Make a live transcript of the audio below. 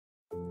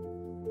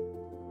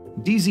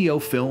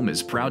DZOFiLM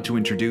is proud to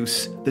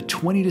introduce the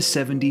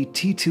 20-70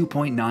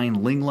 T2.9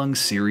 LingLung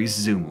series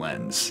zoom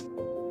lens.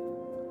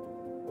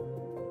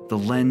 The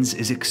lens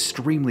is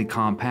extremely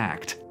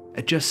compact,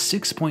 at just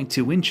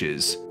 6.2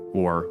 inches,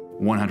 or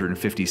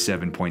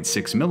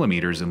 157.6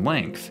 millimeters in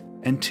length,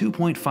 and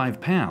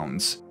 2.5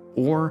 pounds,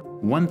 or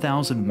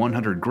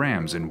 1,100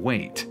 grams in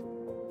weight.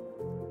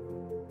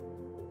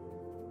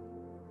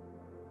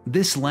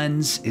 This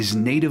lens is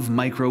native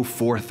micro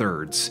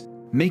 4/3,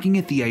 making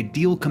it the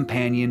ideal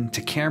companion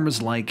to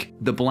cameras like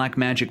the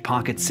Blackmagic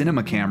Pocket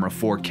Cinema Camera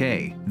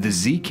 4K, the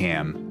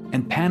Z-Cam,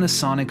 and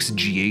Panasonic's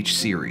GH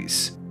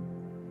series.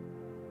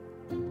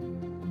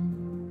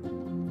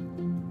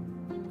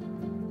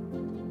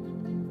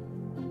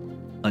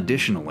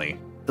 Additionally,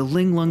 the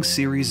LingLung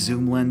series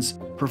zoom lens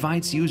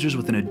provides users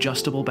with an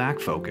adjustable back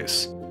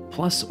focus,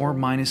 plus or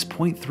minus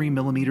 0.3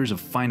 millimeters of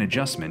fine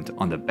adjustment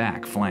on the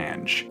back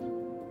flange.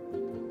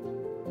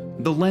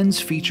 The lens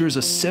features a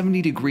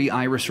 70-degree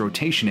iris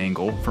rotation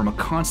angle from a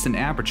constant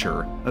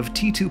aperture of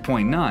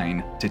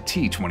T2.9 to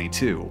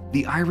T22.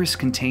 The iris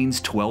contains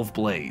 12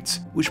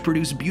 blades, which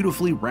produce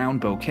beautifully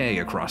round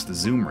bokeh across the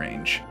zoom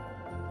range.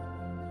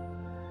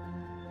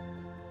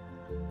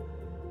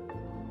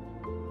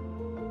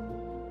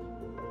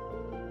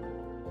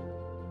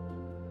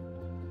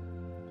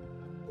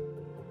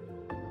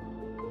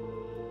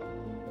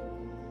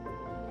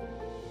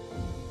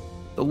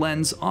 The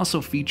lens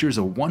also features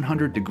a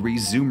 100-degree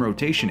zoom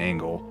rotation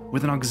angle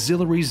with an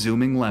auxiliary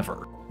zooming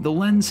lever. The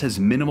lens has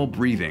minimal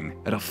breathing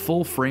at a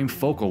full-frame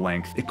focal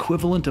length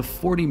equivalent of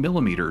 40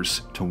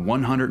 millimeters to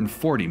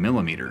 140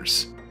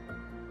 millimeters.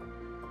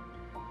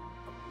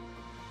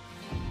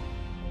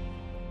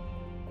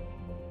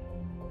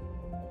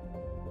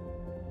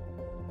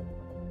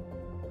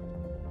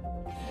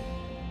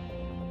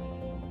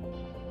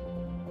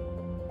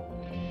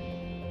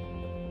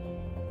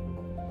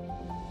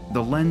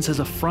 The lens has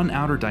a front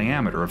outer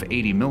diameter of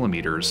 80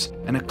 millimeters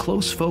and a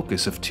close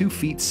focus of 2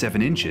 feet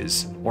 7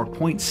 inches, or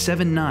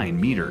 0.79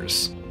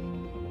 meters.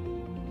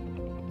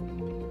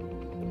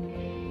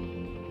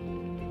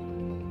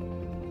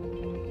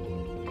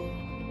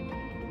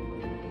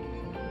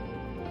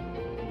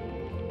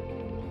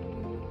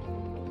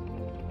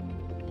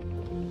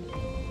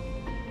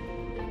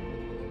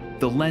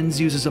 The lens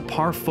uses a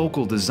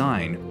parfocal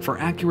design for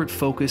accurate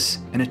focus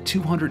and a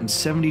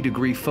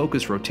 270-degree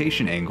focus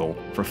rotation angle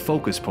for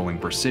focus pulling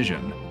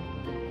precision.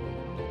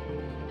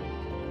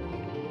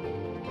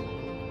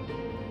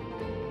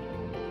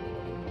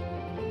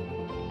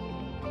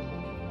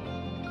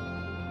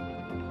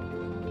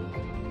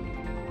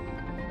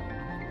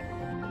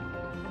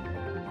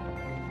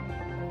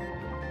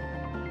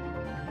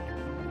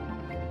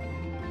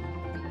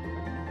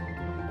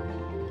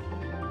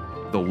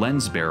 The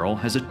lens barrel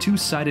has a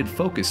two-sided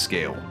focus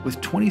scale with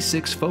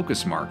 26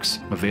 focus marks,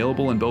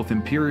 available in both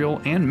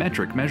imperial and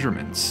metric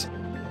measurements.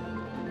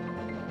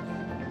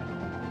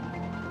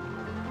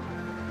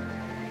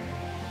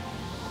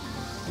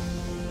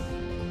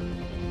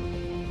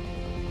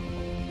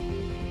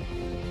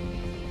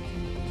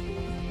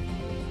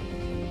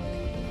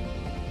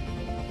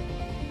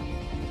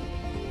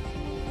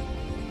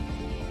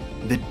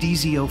 The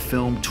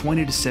DZOFiLM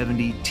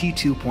 20-70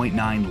 T2.9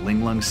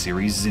 LingLung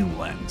series zoom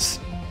lens.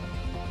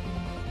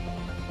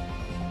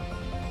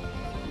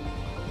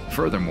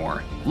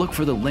 Furthermore, look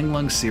for the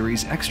LingLung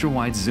series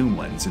extra-wide zoom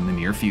lens in the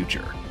near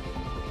future.